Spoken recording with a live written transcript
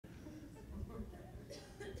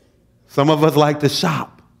Some of us like to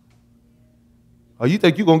shop. Oh, you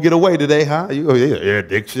think you're going to get away today, huh? You go, yeah,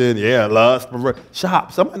 addiction, yeah, lust.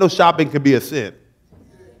 Shop. Somebody knows shopping can be a sin.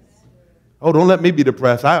 Oh, don't let me be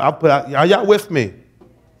depressed. Are y'all with me?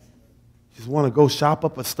 Just want to go shop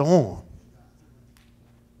up a storm.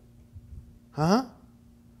 Huh?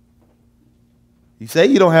 You say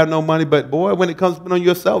you don't have no money, but boy, when it comes on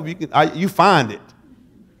yourself, you find it.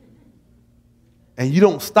 And you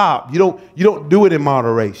don't stop. You don't do it in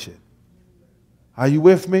moderation. Are you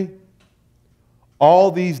with me?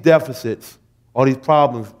 All these deficits, all these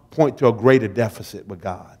problems point to a greater deficit with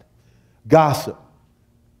God. Gossip.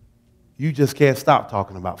 You just can't stop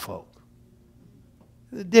talking about folk.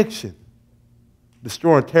 Addiction.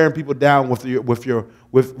 Destroying, tearing people down with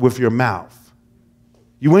your mouth.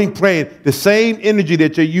 You ain't praying. The same energy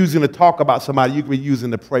that you're using to talk about somebody, you can be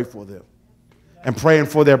using to pray for them and praying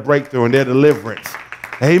for their breakthrough and their deliverance.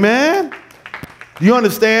 Amen? Do you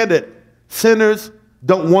understand that sinners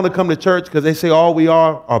don't want to come to church because they say all we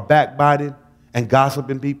are backbiting and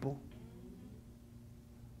gossiping people?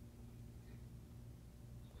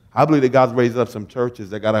 I believe that God's raised up some churches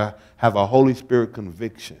that got to have a Holy Spirit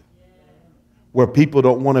conviction where people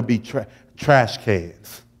don't want to be trash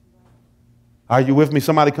cans. Are you with me?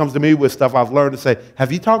 Somebody comes to me with stuff I've learned to say, have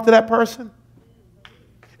you talked to that person?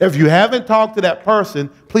 If you haven't talked to that person,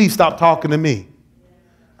 please stop talking to me.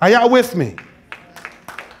 Are y'all with me?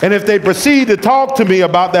 And if they proceed to talk to me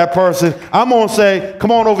about that person, I'm going to say, come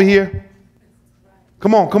on over here.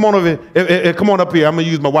 Come on over here. Come on up here. I'm going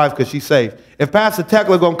to use my wife because she's safe. If Pastor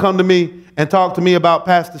Tekla going to come to me and talk to me about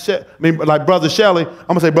like Brother Shelley, I'm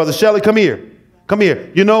going to say, Brother Shelley, come here. Come here.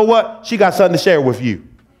 You know what? She got something to share with you.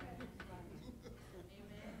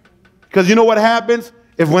 Because you know what happens?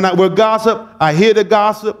 If when we're gossip, I hear the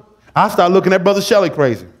gossip, I start looking at Brother Shelley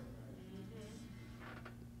crazy.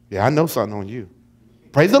 Yeah, I know something on you.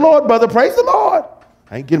 Praise the Lord, brother. Praise the Lord.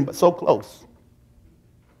 I ain't getting so close.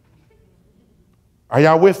 Are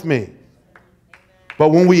y'all with me? But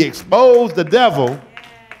when we expose the devil,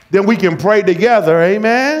 then we can pray together,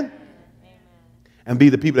 amen? And be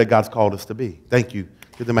the people that God's called us to be. Thank you.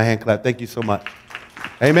 Give them a hand clap. Thank you so much.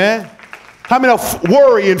 Amen? How many of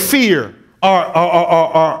worry and fear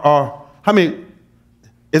are how many,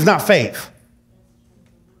 it's not faith?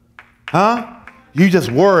 Huh? You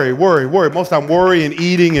just worry. Most time worry and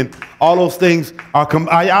eating and all those things are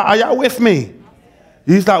y'all with me?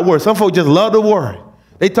 You start worrying. Some folks just love to worry.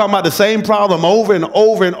 They talking about the same problem over and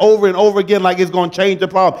over and over and over again like it's going to change the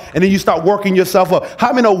problem. And then you start working yourself up.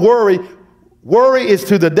 How many know worry? Worry is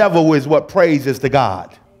to the devil is what praise is to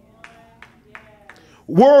God.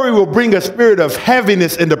 Worry will bring a spirit of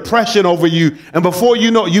heaviness and depression over you. And before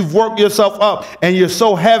you know it, you've worked yourself up and you're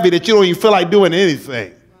so heavy that you don't even feel like doing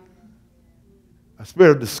anything. A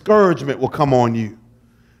spirit of discouragement will come on you.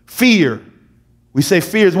 Fear. We say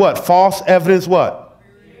fear is what? False evidence what?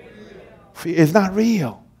 Fear is not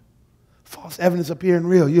real. False evidence appearing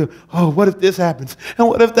real. What if this happens? And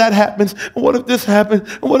what if that happens? And what if this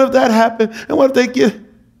happens? And what if that happens? And what if they get...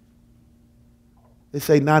 They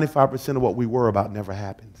say 95% of what we worry about never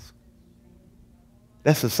happens.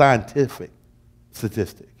 That's a scientific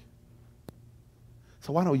statistic.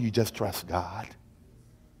 So why don't you just trust God?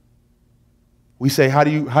 We say, what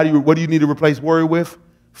do you need to replace worry with?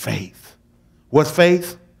 Faith. What's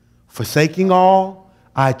faith? Forsaking all,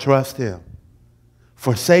 I trust him.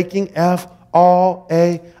 Forsaking F-all-A-I,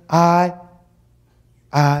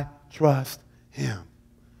 I trust him.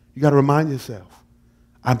 You got to remind yourself,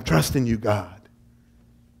 I'm trusting you, God.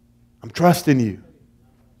 I'm trusting you.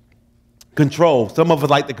 Control. Some of us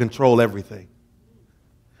like to control everything.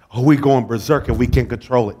 Oh, we're going berserk and we can't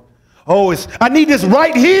control it. Oh, I need this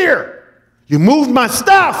right here. You moved my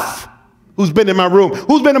stuff. Who's been in my room?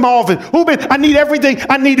 Who's been in my office? I need everything.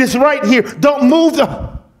 I need this right here. Don't move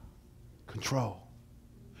the control.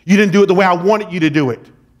 You didn't do it the way I wanted you to do it.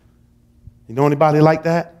 You know anybody like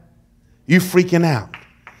that? You freaking out.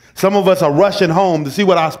 Some of us are rushing home to see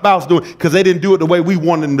what our spouse is doing because they didn't do it the way we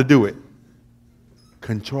wanted them to do it.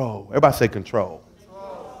 Control. Everybody say control.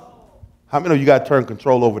 How many of you got to turn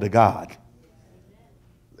control over to God?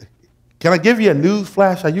 Can I give you a news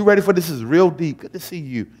flash? Are you ready for this? This is real deep. Good to see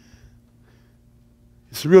you.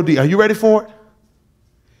 It's real deep. Are you ready for it?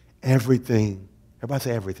 Everything. Everybody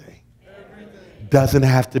say everything. Doesn't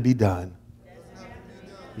have to be done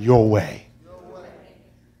your way.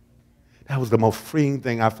 That was the most freeing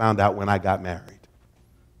thing I found out when I got married.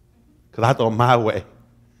 Because I thought my way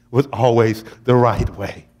was always the right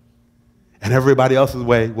way. And everybody else's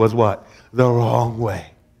way was what? The wrong way.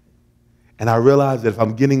 And I realized that if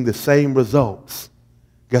I'm getting the same results,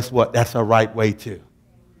 guess what? That's a right way too.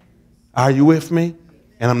 Are you with me?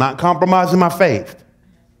 and I'm not compromising my faith.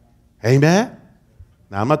 Amen?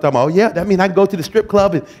 Now, I'm not talking about, oh, yeah, that means I can go to the strip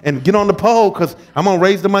club and get on the pole because I'm going to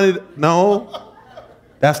raise the money. No,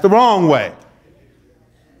 that's the wrong way.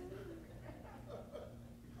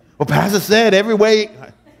 Well, Pastor said every way.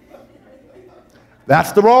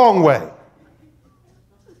 That's the wrong way.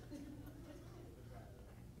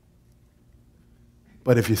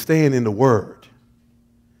 But if you're staying in the Word,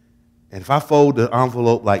 and if I fold the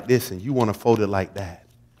envelope like this and you want to fold it like that,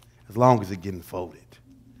 as long as it's getting folded.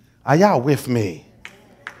 Are y'all with me?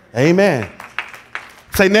 Amen.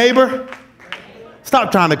 Say, neighbor,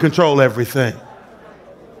 stop trying to control everything.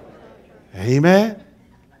 Amen.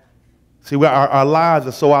 See, our lives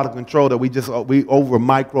are so out of control that we over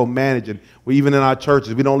micromanage, and we even in our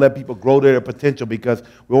churches, we don't let people grow to their potential because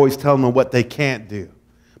we always tell them what they can't do.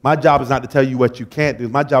 My job is not to tell you what you can't do.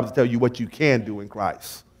 My job is to tell you what you can do in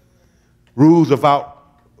Christ. Rules without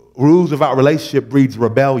relationship breeds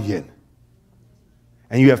rebellion.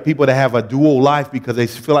 And you have people that have a dual life because they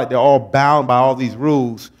feel like they're all bound by all these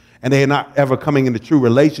rules, and they're not ever coming into true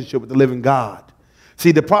relationship with the living God.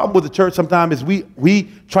 See, the problem with the church sometimes is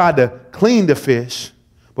we try to clean the fish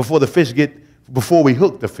before we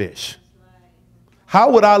hook the fish. How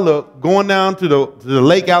would I look going down to the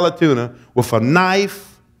Lake Allatoona with a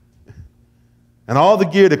knife and all the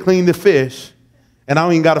gear to clean the fish, and I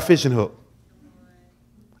don't even got a fishing hook?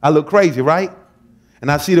 I look crazy, right?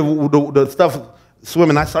 And I see the stuff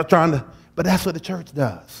swimming. I start trying to, but that's what the church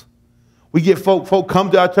does. We get folk come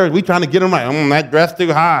to our church. We trying to get them right. That dress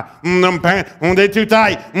too high. Them pants, they too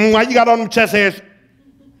tight. Why you got on them chest hairs?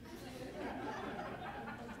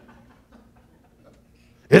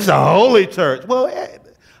 It's a holy church. Well,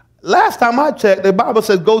 last time I checked, the Bible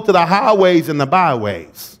says go to the highways and the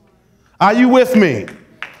byways. Are you with me?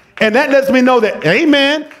 And that lets me know that,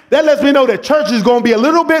 amen, that lets me know that church is going to be a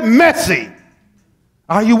little bit messy.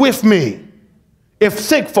 Are you with me? If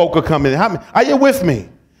sick folk are coming, are you with me?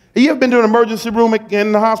 Have you ever been to an emergency room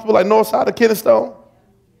in the hospital like north side of Kennestone?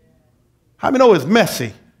 How many know it's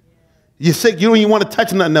messy? You're sick, you don't even want to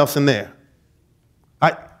touch nothing else in there.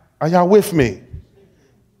 Are y'all with me?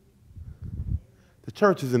 The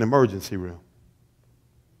church is an emergency room.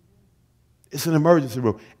 It's an emergency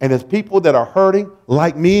room. And there's people that are hurting,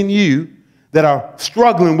 like me and you, that are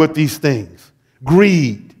struggling with these things.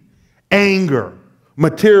 Greed, anger,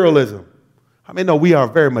 materialism. I mean, no, we are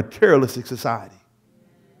a very materialistic society.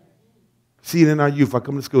 See it in our youth. I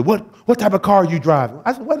come to school. What type of car are you driving?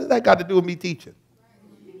 I said, what does that got to do with me teaching?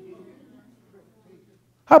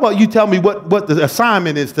 How about you tell me what the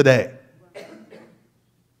assignment is today?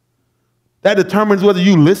 That determines whether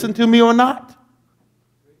you listen to me or not.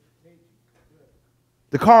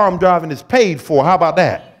 The car I'm driving is paid for. How about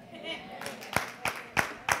that?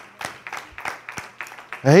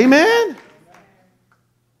 Amen?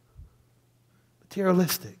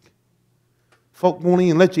 Materialistic. Folk won't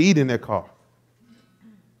even let you eat in their car.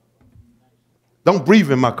 Don't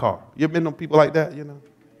breathe in my car. You ever been on people like that, you know?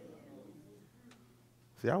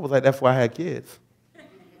 See, I was like that before I had kids.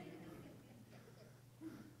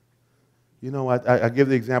 You know, I give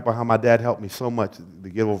the example of how my dad helped me so much to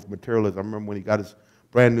get over materialism. I remember when he got his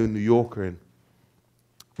brand new New Yorker, and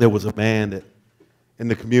there was a man that in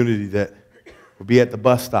the community that would be at the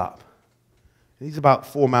bus stop. And he's about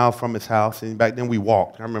 4 miles from his house, and back then we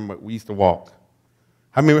walked. I remember we used to walk.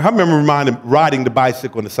 I remember riding the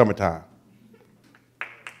bicycle in the summertime.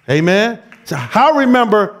 Amen? So I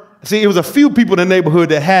remember, see, it was a few people in the neighborhood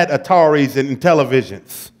that had Ataris and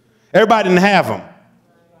televisions. Everybody didn't have them.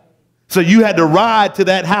 So you had to ride to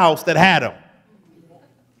that house that had them.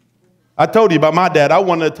 I told you about my dad. I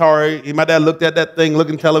wanted an Atari. My dad looked at that thing,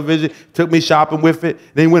 looking television, took me shopping with it.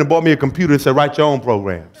 Then he went and bought me a computer and said, write your own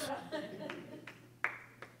programs.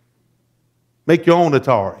 Make your own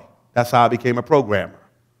Atari. That's how I became a programmer.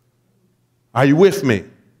 Are you with me?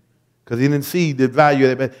 Because he didn't see the value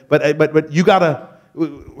of it. But you got to,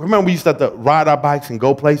 remember we used to have to ride our bikes and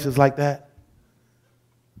go places like that?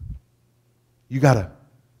 You got to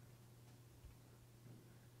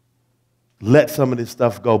let some of this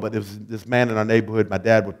stuff go. But there was this man in our neighborhood, my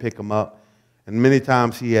dad would pick him up, and many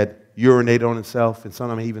times he had urinated on himself, and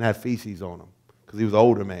sometimes he even had feces on him because he was an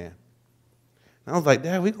older man. And I was like,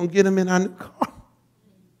 Dad, we're going to get him in our new car.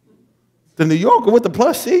 The New Yorker with the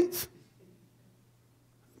plush seats.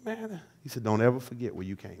 Man, he said, don't ever forget where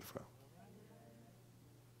you came from.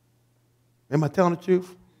 Am I telling the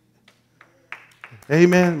truth?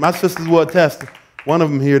 Amen. My sisters will attest. One of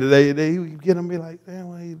them here today, they get him, be like, man,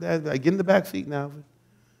 well, get in the back seat now.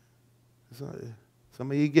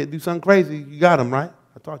 Some of you do something crazy, you got him, right?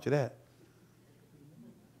 I taught you that.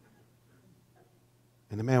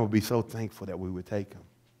 And the man would be so thankful that we would take him.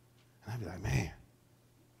 I'd be like, man,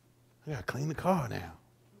 I got to clean the car now.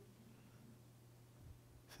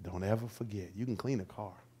 So don't ever forget, you can clean a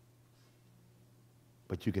car,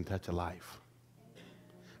 but you can touch a life.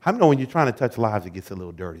 How many know when you're trying to touch lives, it gets a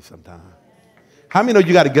little dirty sometimes? How many know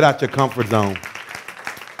you got to get out your comfort zone?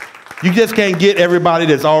 You just can't get everybody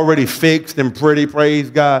that's already fixed and pretty, praise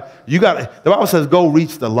God. The Bible says, go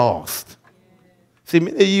reach the lost. See,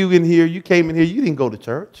 many of you in here, you came in here, you didn't go to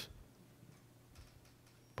church.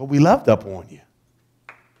 But we loved up on you.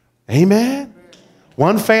 Amen?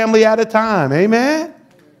 One family at a time. Amen?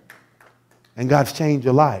 And God's changed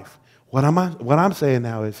your life. What I'm saying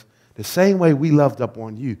now is the same way we loved up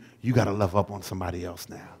on you, you got to love up on somebody else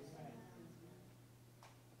now.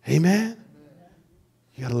 Amen?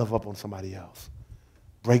 You got to love up on somebody else.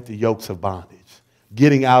 Break the yokes of bondage.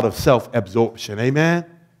 Getting out of self-absorption. Amen?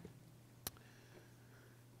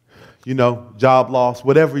 You know, job loss,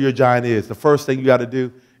 whatever your giant is, the first thing you got to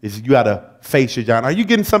do is you got to face your giant. Are you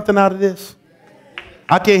getting something out of this?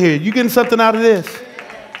 I can't hear you. You getting something out of this?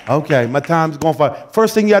 Okay, my time's going far.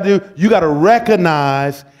 First thing you got to do, you got to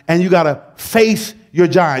recognize and you got to face your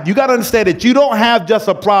giant. You got to understand that you don't have just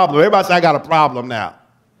a problem. Everybody say, I got a problem now.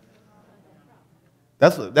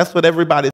 That's what everybody